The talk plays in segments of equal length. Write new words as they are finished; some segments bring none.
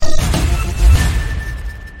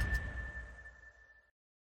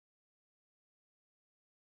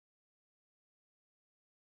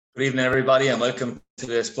Good evening, everybody, and welcome to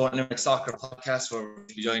the Sport Limerick Soccer Podcast, where we'll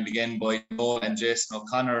be joined again by Noel and Jason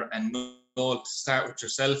O'Connor. And Noel, to start with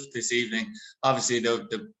yourself this evening, obviously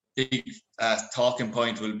the big talking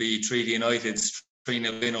point will be Treaty United's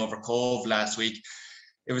 3-0 win over Cove last week.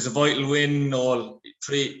 It was a vital win, Noel.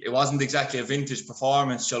 It wasn't exactly a vintage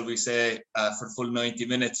performance, shall we say, for the full 90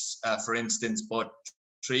 minutes, for instance, but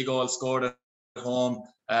 3 goals scored at home,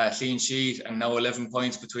 clean sheet, and now 11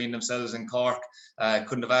 points between themselves and Cork.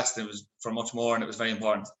 Couldn't have asked for much more, and it was very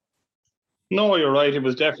important. No, you're right. It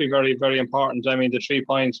was definitely very, very important. I mean, the 3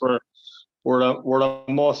 points were a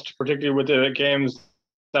must, particularly with the games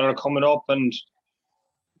that are coming up, and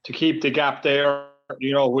to keep the gap there,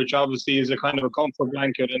 which obviously is a kind of a comfort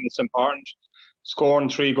blanket, and it's important. Scoring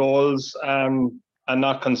 3 goals and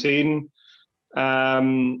not conceding.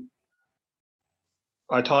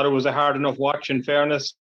 I thought it was a hard enough watch, in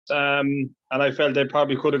fairness, and I felt they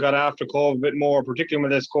probably could have got after Cove a bit more, particularly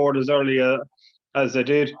when they scored as early as they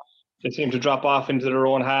did. They seemed to drop off into their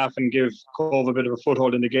own half and give Cove a bit of a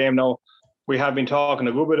foothold in the game. Now, we have been talking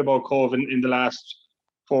a good bit about Cove in the last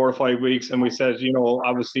 4 or 5 weeks, and we said,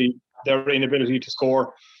 obviously their inability to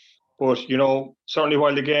score. But, certainly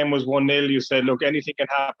while the game was 1-0, you said, look, anything can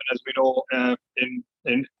happen, as we know,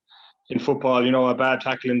 in football, a bad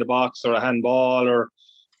tackle in the box or a handball or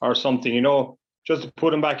something, just to put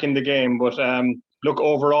them back in the game. But look,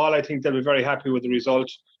 overall, I think they'll be very happy with the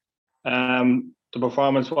result. The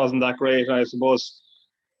performance wasn't that great. I suppose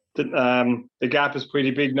the gap is pretty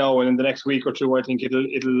big now, and in the next week or two, I think it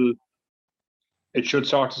should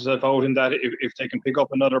sort itself out in that if they can pick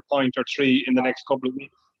up another point or 3 in the next couple of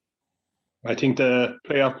weeks. I think the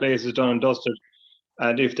playoff place is done and dusted.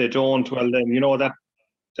 And if they don't, well, then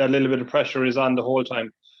that little bit of pressure is on the whole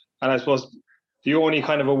time. And I suppose the only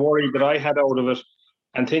kind of a worry that I had out of it,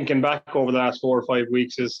 and thinking back over the last 4 or 5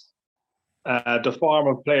 weeks, is the form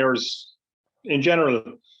of players in general.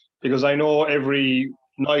 Because I know every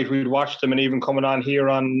night we'd watch them, and even coming on here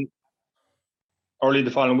on early the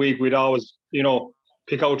following week, we'd always,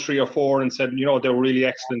 pick out 3 or 4 and said, they were really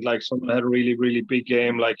excellent. Like, someone had a really, really big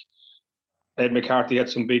game. Like Ed McCarthy had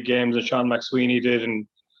some big games, and Sean McSweeney did,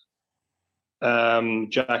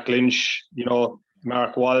 and Jack Lynch,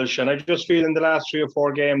 Mark Walsh. And I just feel in the last 3 or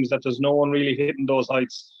 4 games that there's no one really hitting those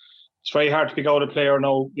heights. It's very hard to pick out a player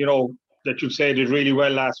now, that you'd say did really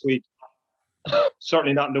well last week.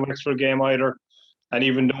 Certainly not in the Wexford game either. And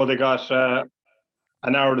even though they got a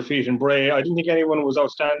narrow defeat in Bray, I didn't think anyone was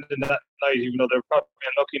outstanding that night, even though they were probably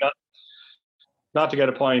unlucky not to get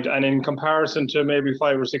a point. And in comparison to maybe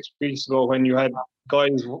 5 or 6 weeks ago, when you had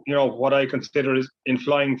guys, what I consider is in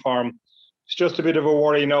flying form, it's just a bit of a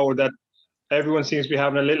worry now that everyone seems to be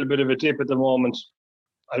having a little bit of a dip at the moment.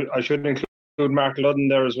 I should include Mark Ludden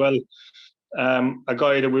there as well, a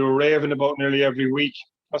guy that we were raving about nearly every week.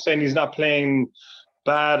 I'm not saying he's not playing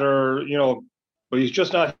bad or, but he's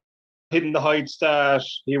just not hitting the heights that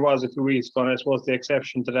he was a few weeks ago. And I suppose the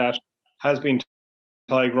exception to that has been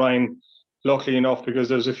Ty Ryan, luckily enough, because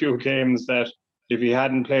there's a few games that if he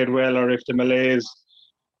hadn't played well, or if the malaise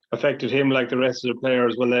affected him like the rest of the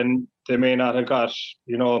players, well, then they may not have got,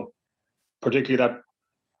 particularly that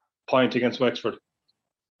point against Wexford.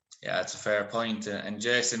 Yeah, that's a fair point. And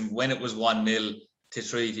Jason, when it was 1-0 to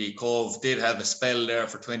Treaty, Cove did have a spell there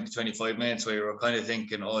for 20-25 minutes where we were kind of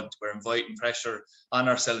thinking, we're inviting pressure on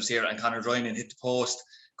ourselves here, and Conor Drynan hit the post.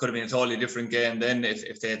 Could have been a totally different game then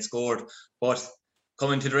if they had scored. But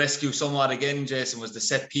coming to the rescue somewhat again, Jason, was the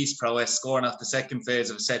set-piece prowess, scoring off the second phase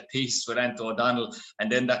of a set-piece with Anto O'Donnell,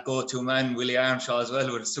 and then that go-to man, Willie Armshaw, as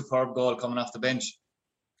well, with a superb goal coming off the bench.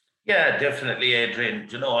 Yeah, definitely, Adrian.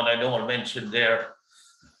 And I know I mentioned there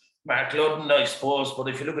Mark Ludden, I suppose, but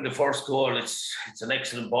if you look at the first goal, it's an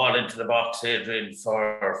excellent ball into the box, Adrian,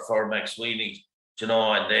 for McSweeney,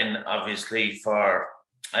 and then obviously for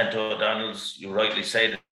Anto O'Donnell's, you rightly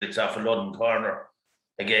said, it's off a Ludden corner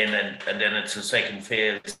again, and then it's a second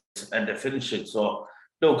phase and they finish it. So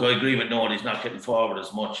look, I agree with Noel, he's not getting forward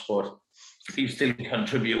as much, but he's still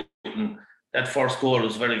contributing. That first goal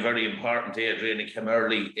was very, very important, Adrian. It came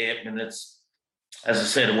early, 8 minutes. As I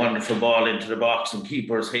said, a wonderful ball into the box, and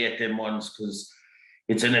keepers hate them ones because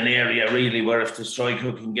it's in an area really where if the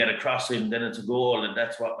striker can get across him, then it's a goal, and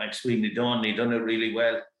that's what McSweeney done. He done it really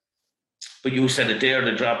well. But you said it there,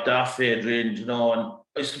 they dropped off, Adrian, and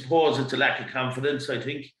I suppose it's a lack of confidence, I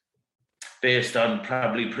think, based on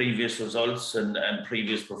probably previous results and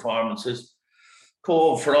previous performances.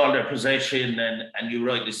 Cove, for all their possession, and you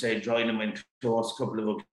rightly say, Drynan went close a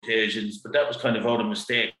couple of occasions, but that was kind of out of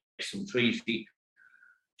mistakes from Treaty,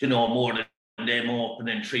 more than them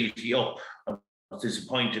opening Treaty up. I was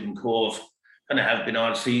disappointed in Cove, and I have been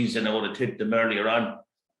all season. I would have tipped them earlier on.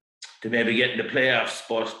 maybe get in the playoffs,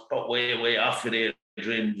 but way off it,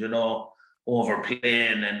 Adrian,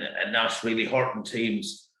 overplaying and not really hurting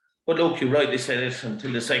teams. But look, you rightly said it,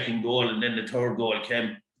 until the second goal and then the third goal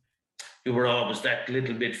came, you were always that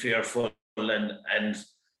little bit fearful and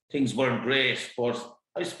things weren't great. But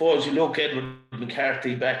I suppose you look at Edward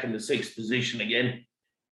McCarthy back in the 6th position again.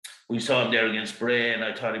 We saw him there against Bray, and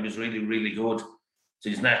I thought he was really, really good.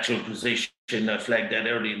 It's his natural position. I flagged that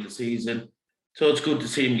early in the season. So it's good to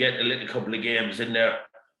see him get a couple of games in there.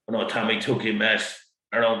 I know Tommy took him at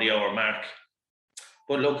around the hour mark.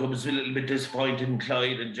 But look, I was a little bit disappointed in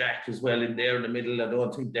Clyde and Jack as well in there in the middle. I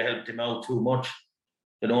don't think they helped him out too much.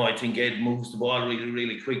 I think Ed moves the ball really,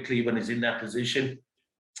 really quickly when he's in that position.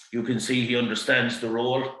 You can see he understands the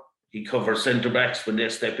role. He covers centre-backs when they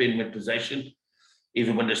step in with possession.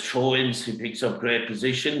 Even when there's throw-ins, he picks up great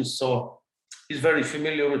positions. So he's very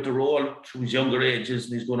familiar with the role through his younger ages,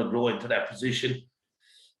 and he's going to grow into that position.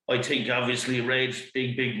 I think, obviously, Rage,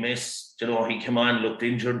 big miss. He came on, looked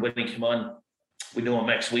injured when he came on. We know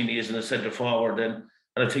Max Sweeney isn't a centre forward. And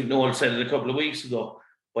I think Noel said it a couple of weeks ago.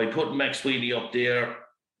 By putting Max Sweeney up there,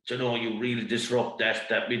 you really disrupt that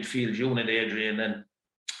midfield unit, Adrian. And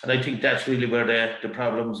I think that's really where the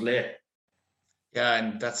problems lay. Yeah,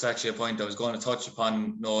 and that's actually a point I was going to touch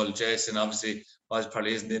upon, Noel. Jason obviously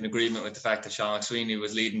probably isn't in agreement with the fact that Sean McSweeney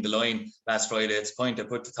was leading the line last Friday. It's a point I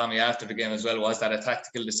put to Tommy after the game as well. Was that a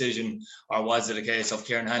tactical decision, or was it a case of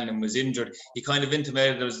Kieran Hanlon was injured? He kind of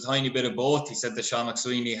intimated there was a tiny bit of both. He said that Sean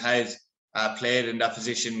McSweeney had played in that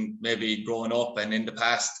position maybe growing up and in the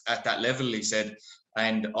past at that level, he said.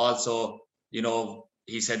 And also,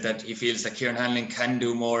 he said that he feels that Kieran Hanlon can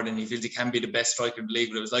do more, and he feels he can be the best striker in the league.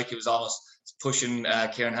 But it was like he was almost pushing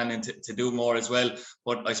Kieran Hanlon to do more as well.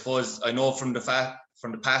 But I suppose I know from the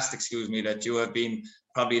past, that you have been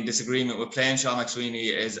probably in disagreement with playing Sean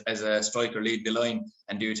McSweeney as a striker leading the line.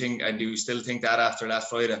 And do you still think that after last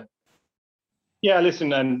Friday? Yeah,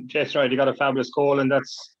 listen, and Jason Wright, he got a fabulous goal, and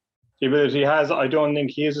that's the ability he has. I don't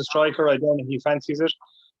think he is a striker. I don't think he fancies it.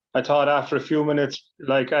 I thought after a few minutes,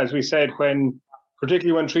 like as we said,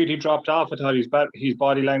 particularly when Treaty dropped off, I thought his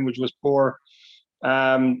body language was poor.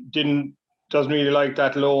 Doesn't really like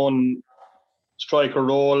that lone striker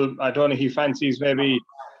role. I don't know, he fancies maybe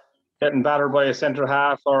getting battered by a centre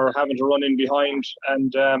half or having to run in behind,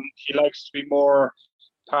 and he likes to be more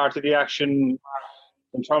part of the action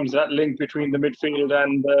in terms of that link between the midfield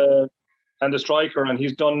and the striker, and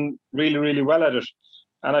he's done really, really well at it.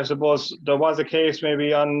 And I suppose there was a case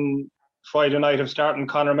maybe on Friday night of starting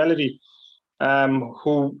Connor Melody,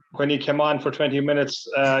 who, when he came on for 20 minutes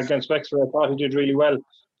against Wexford, I thought he did really well.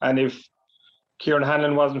 And if Kieran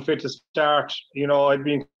Hanlon wasn't fit to start, I'd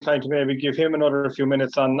be inclined to maybe give him another few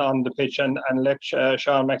minutes on the pitch and let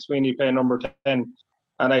Sean McSweeney play number 10.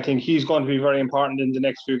 And I think he's going to be very important in the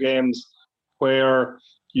next few games, where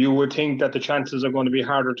you would think that the chances are going to be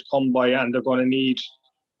harder to come by, and they're going to need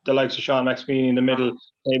the likes of Sean McSweeney in the middle,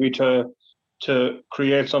 maybe to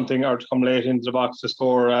create something or to come late into the box to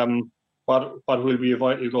score what will be a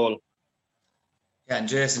vital goal. Yeah, and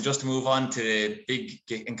Jason, just to move on to the big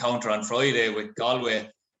encounter on Friday with Galway,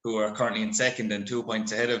 who are currently in second and 2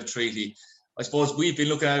 points ahead of Treaty. I suppose we've been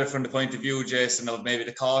looking at it from the point of view, Jason, of maybe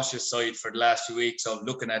the cautious side for the last few weeks, of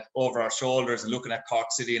looking at over our shoulders and looking at Cork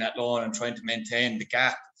City and Athlone and trying to maintain the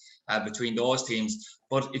gap between those teams.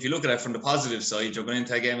 But if you look at it from the positive side, you're going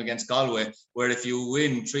into a game against Galway, where if you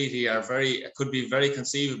win, Treaty could be very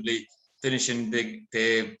conceivably finishing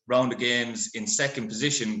the round of games in second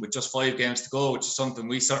position with just 5 games to go, which is something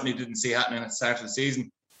we certainly didn't see happening at the start of the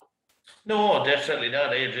season. No, definitely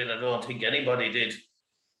not, Adrian. I don't think anybody did.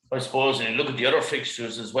 I suppose, and you look at the other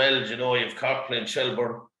fixtures as well, you have Cork playing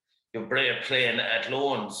Shelbourne, you have Bray playing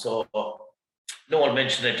Athlone. So no one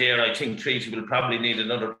mentioned it there. I think Treaty will probably need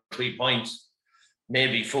another 3 points,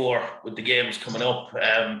 maybe 4 with the games coming up.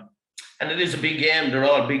 And it is a big game. They're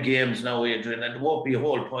all big games now, Adrian, and there won't be a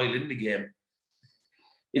whole pile in the game.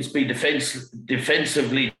 It's been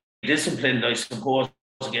defensively disciplined, I suppose,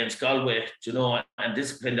 against Galway, and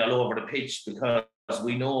disciplined all over the pitch, because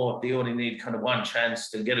we know they only need kind of one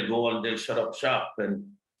chance to get a goal and they'll shut up shop, and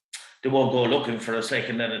they won't go looking for a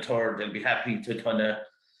second and a third. They'll be happy to kind of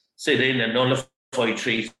sit in and nullify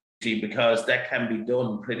Treaty, because that can be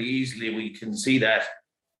done pretty easily. We can see that,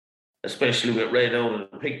 especially with Red out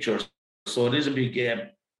of the pictures. So it is a big game.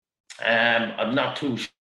 I'm not too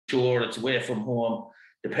sure. It's away from home,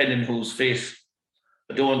 depending who's fit.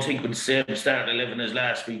 I don't think with the same start 11 as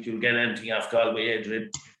last week you'll get anything off Galway,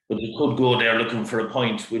 Adrian. But they could go there looking for a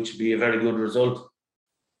point, which would be a very good result.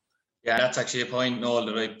 Yeah, that's actually a point, Noel,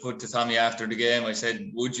 that I put to Tommy after the game. I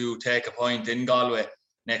said, would you take a point in Galway?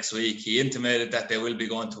 next week. He intimated that they will be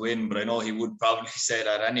going to win, but I know he would probably say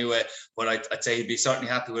that anyway. But I'd say he'd be certainly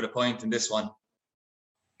happy with a point in this one.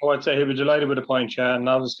 Oh, I'd say he'd be delighted with a point, yeah, and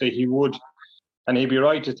obviously he would. And he'd be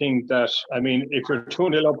right to think that, I mean, if you're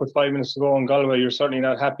 2-0 up with 5 minutes to go in Galway, you're certainly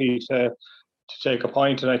not happy to take a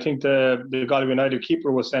point. And I think the Galway United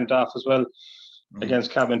keeper was sent off as well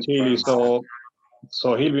against Cabinteely,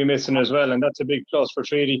 so he'll be missing as well, and that's a big plus for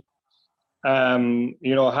Treaty.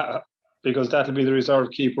 Because that'll be the reserve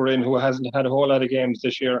keeper in who hasn't had a whole lot of games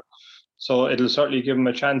this year. So it'll certainly give him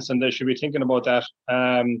a chance, and they should be thinking about that.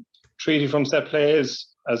 Treaty from set plays,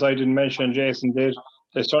 as I didn't mention, Jason did.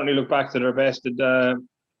 They certainly look back to their best.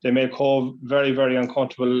 They made Cove very, very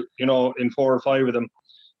uncomfortable, in 4 or 5 of them.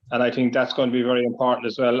 And I think that's going to be very important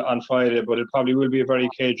as well on Friday, but it probably will be a very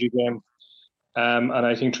cagey game. And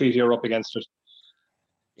I think Treaty are up against it.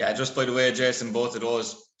 Yeah, just by the way, Jason, both of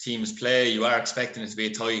those teams play, you are expecting it to be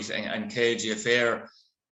a tight and cagey affair.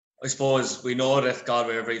 I suppose we know that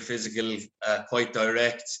Galway are very physical, quite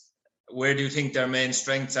direct. Where do you think their main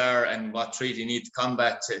strengths are, and what Treaty need to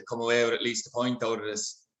combat to come away with at least a point out of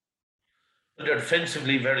this? They're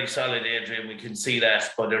defensively very solid, Adrian. We can see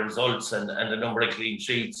that by the results and the number of clean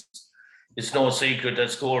sheets. It's no secret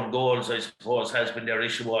that scoring goals, I suppose, has been their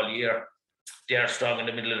issue all year. They are strong in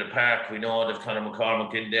the middle of the park. We know they've Conor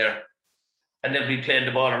McCormack in there. And they'll be playing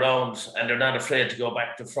the ball around, and they're not afraid to go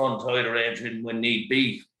back to front either, Adrian, when need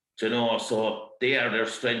be. So they are their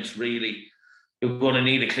strengths, really. You're going to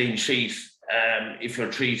need a clean sheet. If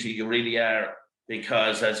you're Treaty, you really are,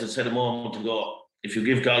 because, as I said a moment ago, if you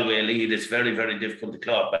give Galway a lead, it's very, very difficult to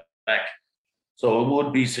claw back. So I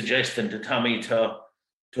would be suggesting to Tommy to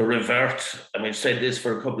revert. And we've said this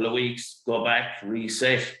for a couple of weeks. Go back,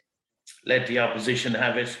 reset, let the opposition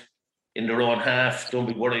have it in their own half. Don't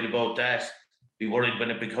be worried about that. Be worried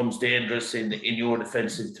when it becomes dangerous in your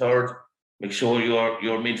defensive third. Make sure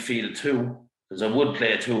your midfield 2, because I would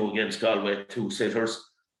play a 2 against Galway, 2 sitters,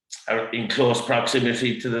 are in close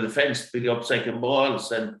proximity to the defence, pick up second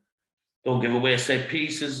balls and don't give away set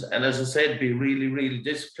pieces. And as I said, be really, really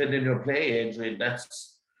disciplined in your play, Adrian.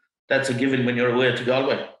 That's a given when you're away to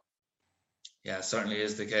Galway. Yeah, certainly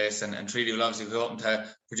is the case. And Treaty will obviously be hoping to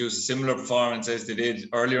produce a similar performance as they did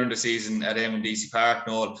earlier in the season at Eamon DC Park.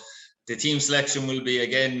 Noel, the team selection will be,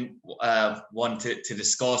 again, one to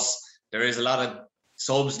discuss. There is a lot of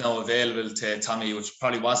subs now available to Tommy, which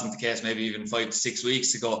probably wasn't the case maybe even 5 to 6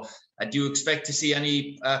 weeks ago. Do you expect to see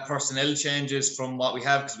any personnel changes from what we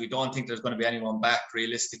have? Because we don't think there's going to be anyone back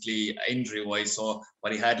realistically injury-wise. So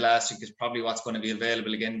what he had last week is probably what's going to be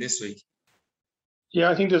available again this week. Yeah,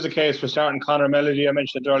 I think there's a case for starting Conor Melody. I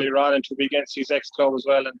mentioned it earlier on, and to be against his ex-club as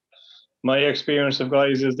well. And my experience of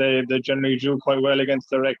guys is they generally do quite well against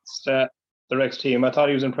the Rex team. I thought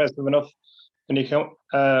he was impressive enough when he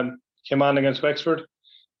came on against Wexford.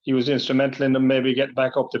 He was instrumental in them maybe getting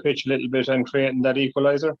back up the pitch a little bit and creating that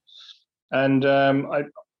equaliser. And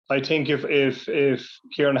I think if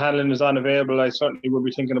Kieran Hanlon is unavailable, I certainly would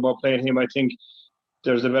be thinking about playing him. I think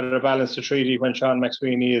there's a better balance to Treaty when Sean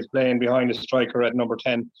McSweeney is playing behind a striker at number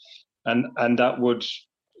 10. And that would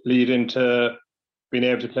lead into being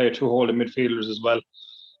able to play 2 holding midfielders as well.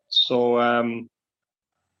 So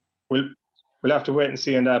we'll have to wait and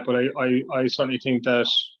see on that. But I certainly think that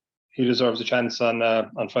he deserves a chance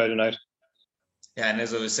on Friday night. Yeah, and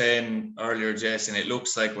as I was saying earlier, Jason, it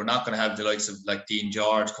looks like we're not going to have the likes of like Dean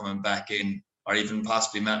George coming back in, or even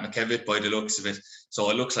possibly Matt McKevitt by the looks of it. So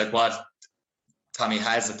it looks like what Tommy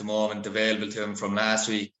has at the moment available to him from last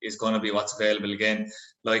week is going to be what's available again.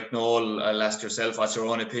 Like Noel, I'll ask yourself, what's your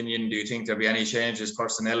own opinion? Do you think there'll be any changes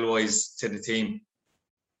personnel-wise to the team?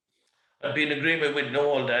 I'd be in agreement with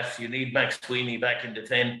Noel that you need Max Sweeney back in the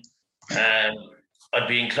 10. I'd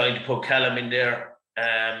be inclined to put Callum in there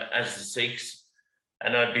as the 6.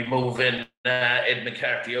 And I'd be moving Ed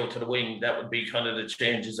McCarthy out to the wing. That would be kind of the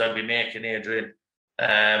changes I'd be making, Adrian.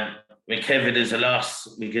 McKevitt is a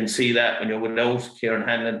loss. We can see that when you're without Kieran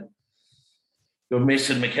Hanlon. You're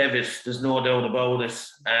missing McKevitt. There's no doubt about it.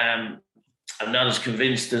 I'm not as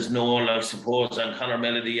convinced as Noel, I suppose, on Conor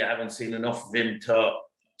Melody. I haven't seen enough of him to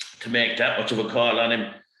make that much of a call on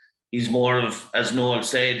him. He's more of, as Noel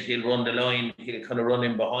said, he'll run the line. He'll kind of run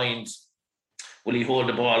in behind. Will he hold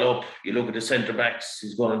the ball up? You look at the centre-backs,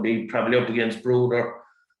 he's going to be probably up against Bruder,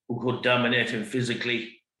 who could dominate him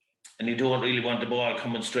physically. And you don't really want the ball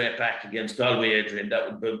coming straight back against Galway, Adrian.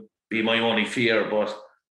 That would be my only fear. But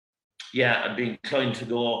yeah, I'd be inclined to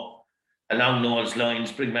go along Noel's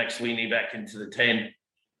lines, bring Max Sweeney back into the 10,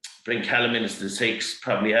 bring Callum into the 6,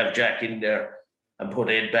 probably have Jack in there and put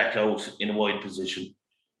Ed back out in a wide position.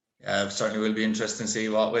 Certainly will be interesting to see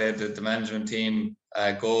what way the management team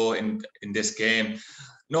go in this game.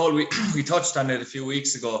 No, we touched on it a few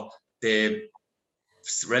weeks ago, the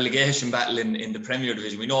relegation battle in the Premier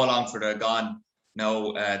Division. We know Longford are gone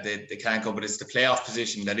now, they can't go, but it's the playoff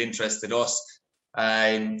position that interested us.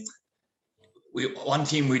 One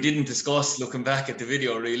team we didn't discuss, looking back at the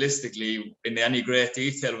video realistically in any great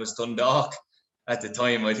detail, was Dundalk at the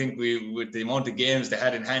time. I think with the amount of games they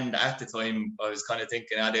had in hand at the time, I was kind of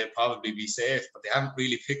thinking they'd probably be safe, but they haven't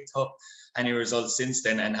really picked up any results since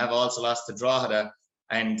then, and have also lost to Drogheda.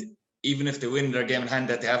 And even if they win their game in hand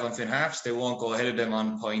that they have on Finn Harps, they won't go ahead of them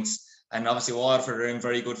on points. And obviously Waterford are in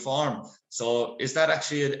very good form. So is that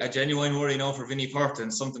actually a genuine worry now for Vinnie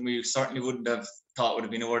Perkins, something we certainly wouldn't have thought would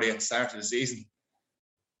have been a worry at the start of the season?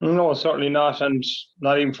 No, certainly not, and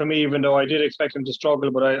not even for me, even though I did expect him to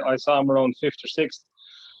struggle, but I saw him around 5th or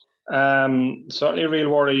 6th. Certainly a real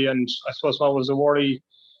worry, and I suppose what was a worry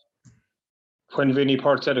when Vinnie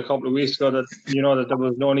Perkins said a couple of weeks ago that, that there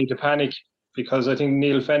was no need to panic, because I think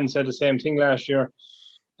Neil Fenn said the same thing last year,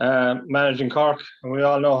 managing Cork, and we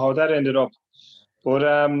all know how that ended up. But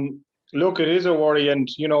look, it is a worry, and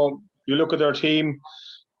you look at their team.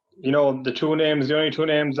 The only two names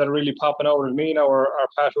that are really popping out at me now are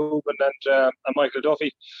Pat Hoban and Michael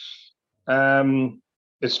Duffy.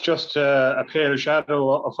 It's just a pale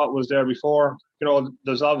shadow of what was there before.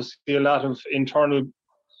 There's obviously a lot of internal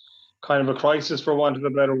kind of a crisis, for want of a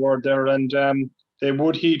better word, there, and they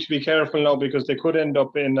would heed to be careful now, because they could end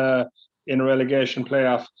up in a relegation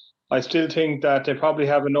playoff. I still think that they probably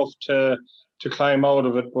have enough to climb out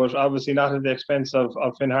of it, but obviously not at the expense of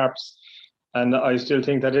Finn Harps. And I still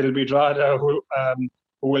think that it'll be Drogheda who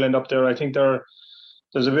will end up there. I think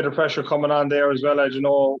there's a bit of pressure coming on there as well. I don't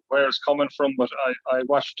know where it's coming from, but I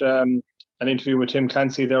watched an interview with Tim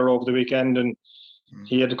Clancy there over the weekend, and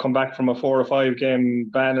he had to come back from a 4 or 5 game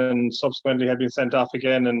ban and subsequently had been sent off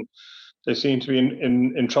again. And they seem to be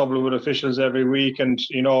in trouble with officials every week. And,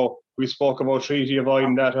 we spoke about Treaty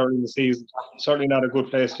avoiding that early in the season. Certainly not a good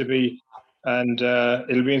place to be. And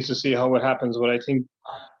it'll be interesting to see how it happens. But I think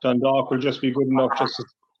Dundalk will just be good enough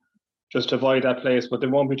just to avoid that place, but there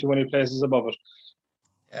won't be too many places above it.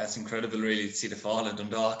 Yeah, it's incredible really to see the fall of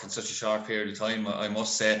Dundalk in such a short period of time, I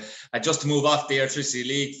must say. And just to move off the Airtricity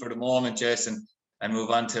League for the moment, Jason, and move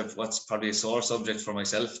on to what's probably a sore subject for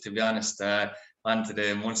myself, to be honest, on to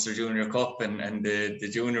the Munster Junior Cup and the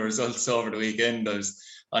junior results over the weekend. I was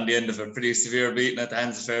on the end of a pretty severe beating at the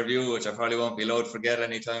hands of Fairview, which I probably won't be allowed to forget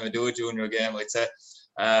any time I do a junior game, I'd say.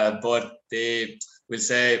 But they will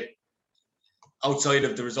say, outside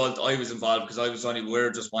of the result, I was involved because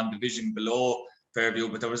we're just one division below Fairview,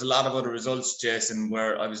 but there was a lot of other results, Jason,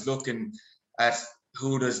 where I was looking at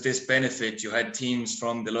who does this benefit. You had teams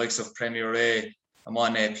from the likes of Premier A and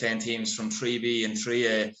 1A playing teams from 3B and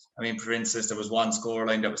 3A. I mean, for instance, there was one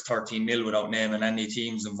scoreline that was 13-0 without naming any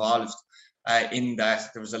teams involved. In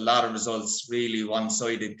that, there was a lot of results, really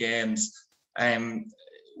one-sided games.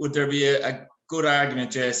 Would there be a good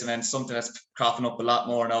argument, Jason, and something that's cropping up a lot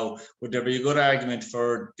more now, would there be a good argument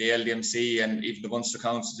for the LDMC and even the Munster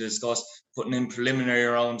Council to discuss putting in preliminary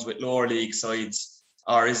rounds with lower league sides,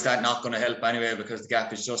 or is that not going to help anyway because the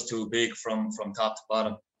gap is just too big from top to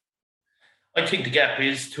bottom? I think the gap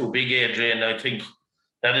is too big, Adrian. I think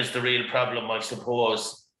that is the real problem, I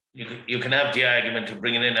suppose. You can have the argument of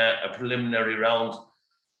bringing in a preliminary round,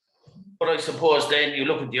 but I suppose then you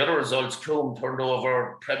look at the other results. Cloom turned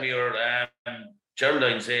over Premier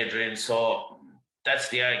Geraldines, Adrian, so that's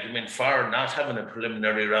the argument for not having a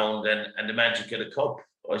preliminary round, and the magic of the cup,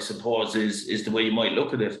 I suppose, is the way you might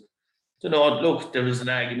look at it. Look, there is an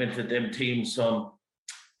argument that them teams from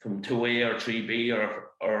 2A or 3B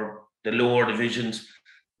or the lower divisions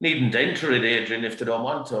needn't enter it, Adrian, if they don't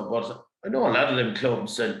want to. But I know a lot of them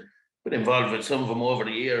clubs, and been involved with some of them over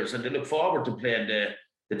the years, and they look forward to playing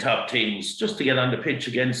the top teams just to get on the pitch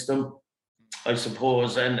against them, I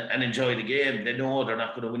suppose, and enjoy the game. They know they're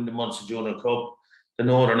not going to win the Munster Junior Cup. They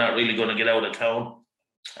know they're not really going to get out of town.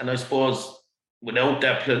 And I suppose without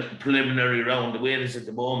that preliminary round, the way it is at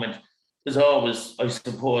the moment, there's always, I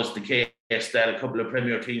suppose, the case that a couple of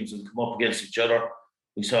Premier teams will come up against each other.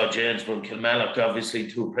 We saw Janesborough and Kilmallock, obviously,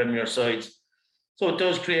 2 Premier sides. So it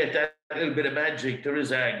does create that little bit of magic. There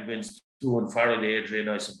is arguments to and for it, Adrian,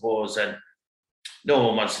 I suppose, and no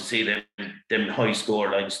one wants to see them high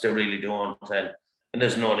score lines. They really don't, and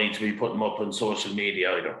there's no need to be putting them up on social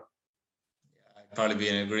media either. I'd probably be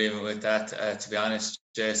in agreement with that, to be honest,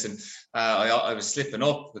 Jason. I was slipping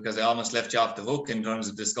up because I almost left you off the hook in terms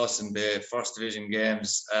of discussing the first division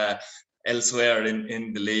games elsewhere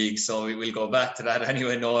in the league. So we will go back to that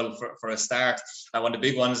anyway, Noel, for a start. One of the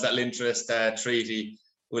big ones that'll interest Treaty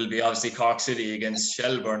will be obviously Cork City against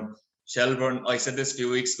Shelbourne. Shelbourne, I said this a few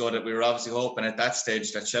weeks ago that we were obviously hoping at that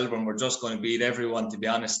stage that Shelbourne were just going to beat everyone, to be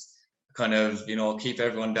honest, kind of, keep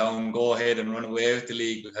everyone down, go ahead and run away with the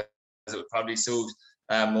league, because it would probably suit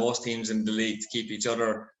most teams in the league to keep each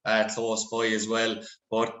other close by as well.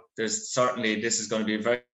 But this is going to be a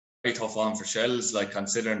very, very tough one for Shells, like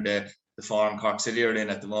considering the form Cork City are in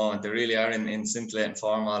at the moment. They really are in scintillating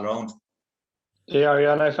form all around. They are,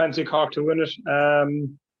 yeah, and I fancy Cork to win it.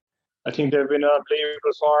 I think they've been in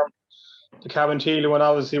unbelievable form. The Cabinteely one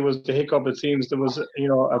obviously was the hiccup. It seems there was,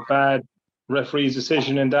 a bad referee's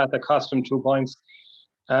decision in that cost them 2 points.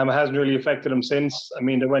 It hasn't really affected them since. I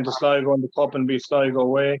mean, they went to Sligo in the cup and beat Sligo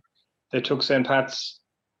away. They took St. Pat's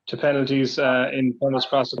to penalties in Plymouth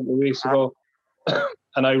Cross a couple of weeks ago.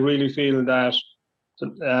 And I really feel that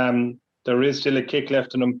there is still a kick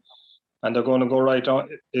left in them, and they're going to go right down.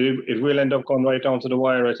 It will end up going right down to the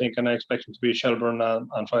wire, I think, and I expect them to be Shelbourne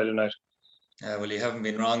on Friday night. Well, you haven't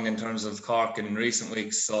been wrong in terms of Cork in recent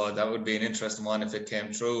weeks, so that would be an interesting one if it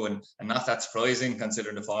came true, and not that surprising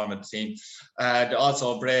considering the form of the team.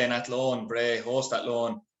 Also, Bray and Athlone. Bray host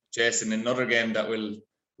Athlone. Jason, another game that will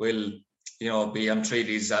be on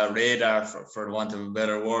Treaty's radar, for the want of a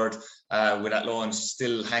better word, with Athlone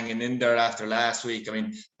still hanging in there after last week. I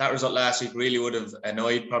mean, that result last week really would have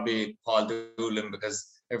annoyed probably Paul Doolan, because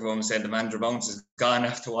everyone was saying the Mandra Bounce is gone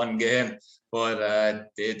after one game. But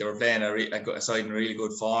they were playing a side in really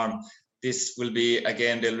good form. This will be a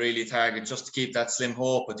game they'll really target just to keep that slim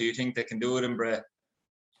hope. But do you think they can do it in Bray?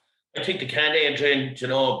 I think they can, Adrian.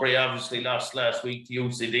 Bray obviously lost last week to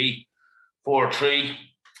UCD 4-3.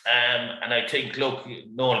 And I think, look,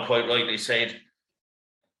 Noel quite rightly said,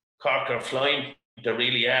 Cork are flying. They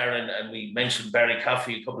really are. And we mentioned Barry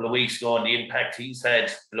Coffey a couple of weeks ago, and the impact he's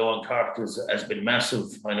had below in Cork has been massive.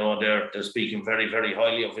 I know they're speaking very, very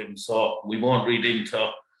highly of him. So we won't read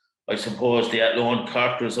into, I suppose, the Athlone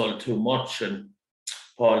Cork result too much. And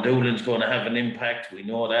Paul Doolan's going to have an impact. We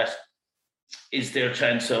know that. Is their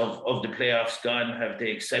chance of the playoffs gone? Have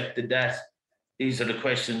they accepted that? These are the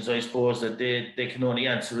questions, I suppose, that they can only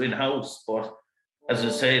answer in-house. But as I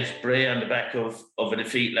said, Bray on the back of a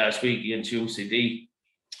defeat last week against UCD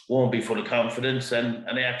won't be full of confidence, and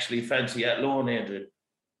they actually fancy Athlone, Adrian.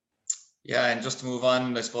 Yeah, and just to move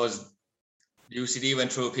on, I suppose UCD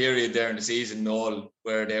went through a period there in the season, Noel,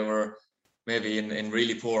 where they were maybe in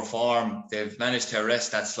really poor form. They've managed to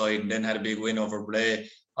arrest that slide and then had a big win over Bray.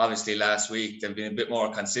 Obviously, last week they've been a bit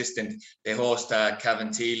more consistent. They host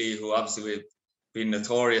Cabinteely, who obviously we've been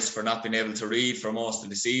notorious for not being able to read for most of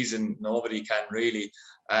the season. Nobody can really.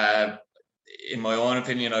 In my own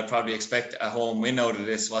opinion, I'd probably expect a home win out of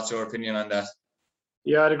this. What's your opinion on that?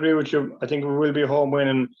 Yeah, I'd agree with you. I think it will be a home win,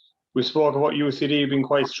 and we spoke about UCD being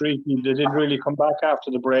quite streaky. They didn't really come back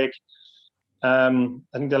after the break. I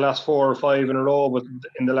think they lost 4 or 5 in a row, but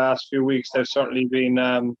in the last few weeks they've certainly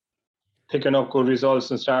been picking up good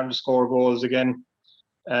results and starting to score goals again.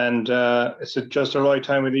 And it's just the right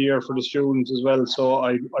time of the year for the students as well. So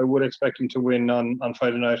I would expect them to win on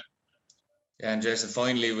Friday night. Yeah, and Jason,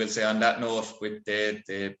 finally, we'll say on that note with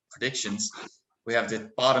the predictions, we have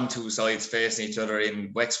the bottom 2 sides facing each other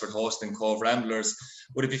in Wexford hosting Cove Ramblers.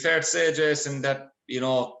 Would it be fair to say, Jason, that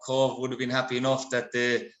Cove would have been happy enough that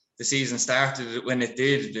the season started when it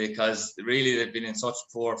did, because really they've been in such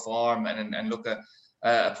poor form and look at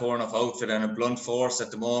a poor enough outfit and a blunt force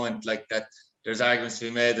at the moment, like that? There's arguments to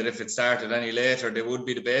be made that if it started any later, they would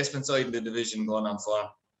be the basement side in the division going on form.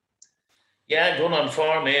 Yeah, going on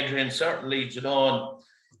form, Adrian, certainly,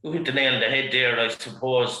 you hit the nail on the head there, I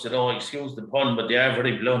suppose, excuse the pun, but they are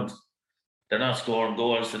very blunt. They're not scoring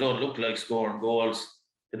goals. They don't look like scoring goals.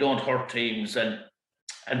 They don't hurt teams. And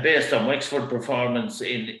based on Wexford performance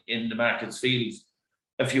in the Markets Field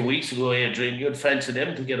a few weeks ago, Adrian, you'd fancy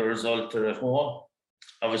them to get a result at home.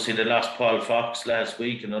 Obviously, they lost Paul Fox last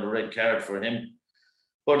week, another red card for him.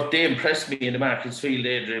 But they impressed me in the Markets Field,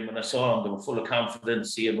 Adrian, when I saw them. They were full of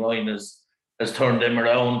confidence. Ian Ryan has turned them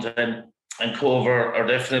around, and Cove are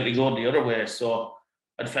definitely going the other way. So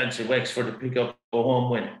I'd fancy Wexford to pick up a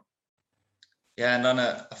home win. Yeah, and on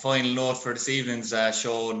a final note for this evening's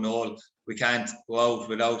show, Noel, we can't go out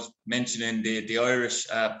without mentioning the Irish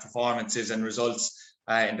performances and results.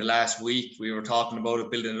 In the last week, we were talking about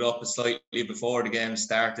it, building it up slightly before the game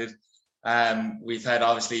started. We've had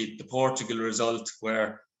obviously the Portugal result,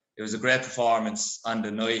 where it was a great performance on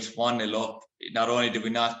the night, 1-0 up. Not only did we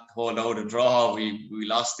not hold out a draw, we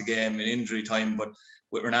lost the game in injury time, but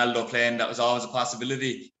with Ronaldo playing, that was always a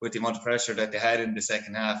possibility with the amount of pressure that they had in the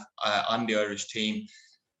second half on the Irish team.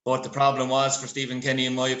 But the problem was for Stephen Kenny,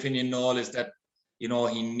 in my opinion, Noel, is that you know,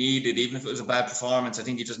 he needed, even if it was a bad performance, I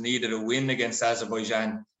think he just needed a win against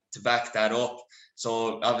Azerbaijan to back that up.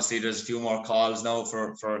 So obviously there's a few more calls now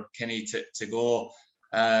for Kenny to go.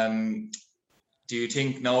 Do you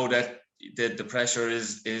think now that the pressure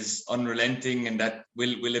is unrelenting, and that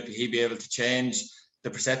will he be able to change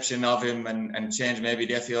the perception of him and change maybe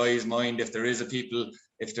the FAI's mind if there is a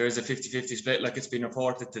 50-50 split like it's been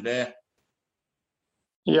reported today?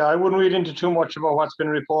 Yeah, I wouldn't read into too much about what's been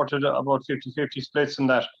reported about 50-50 splits and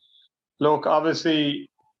that. Look,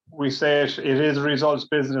 obviously, we say it is a results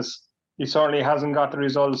business. He certainly hasn't got the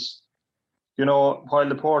results. You know, while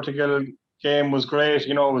the Portugal game was great,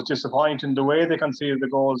 you know, it was disappointing the way they conceded the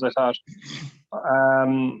goals, I thought.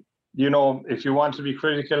 You know, if you want to be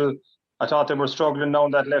critical, I thought they were struggling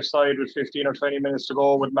down that left side with 15 or 20 minutes to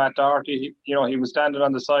go with Matt Doherty. You know, he was standing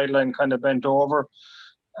on the sideline, kind of bent over.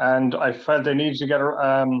 And I felt they needed to get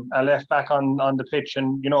a left back on the pitch.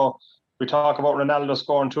 And, you know, we talk about Ronaldo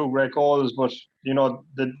scoring 2 great goals, but, you know,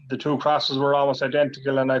 the 2 crosses were almost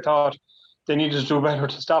identical. And I thought they needed to do better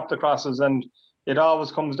to stop the crosses. And it always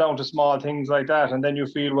comes down to small things like that. And then you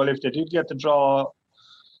feel, well, if they did get the draw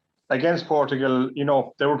against Portugal, you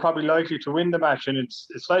know, they were probably likely to win the match. And it's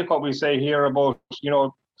like what we say here about, you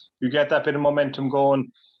know, you get that bit of momentum going.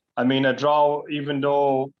 I mean, a draw, even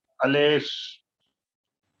though a late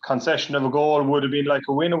concession of a goal would have been like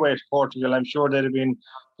a win away to Portugal, I'm sure they'd have been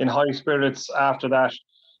in high spirits after that,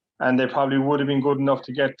 and they probably would have been good enough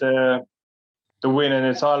to get the win. And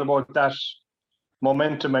it's all about that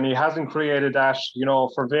momentum, and he hasn't created that, you know,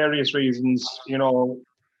 for various reasons, you know,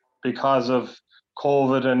 because of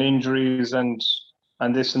COVID and injuries and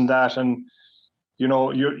this and that. And, you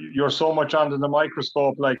know, you're so much under the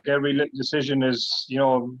microscope, like every little decision is, you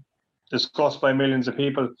know, discussed by millions of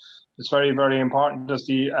people. It's very, very important as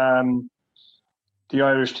the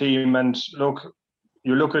Irish team. And look,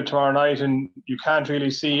 you look at tomorrow night and you can't really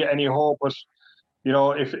see any hope, but, you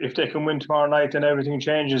know, if they can win tomorrow night, then everything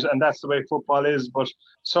changes, and that's the way football is. But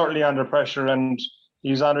certainly under pressure, and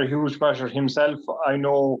he's under huge pressure himself. I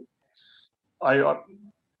know,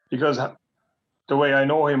 because the way I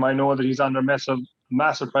know him, I know that he's under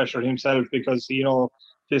massive pressure himself, because, you know,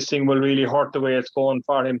 this thing will really hurt the way it's going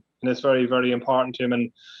for him, and it's very, very important to him,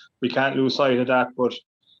 and we can't lose sight of that. But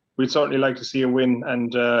we'd certainly like to see a win,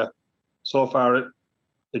 and so far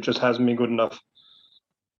it just hasn't been good enough.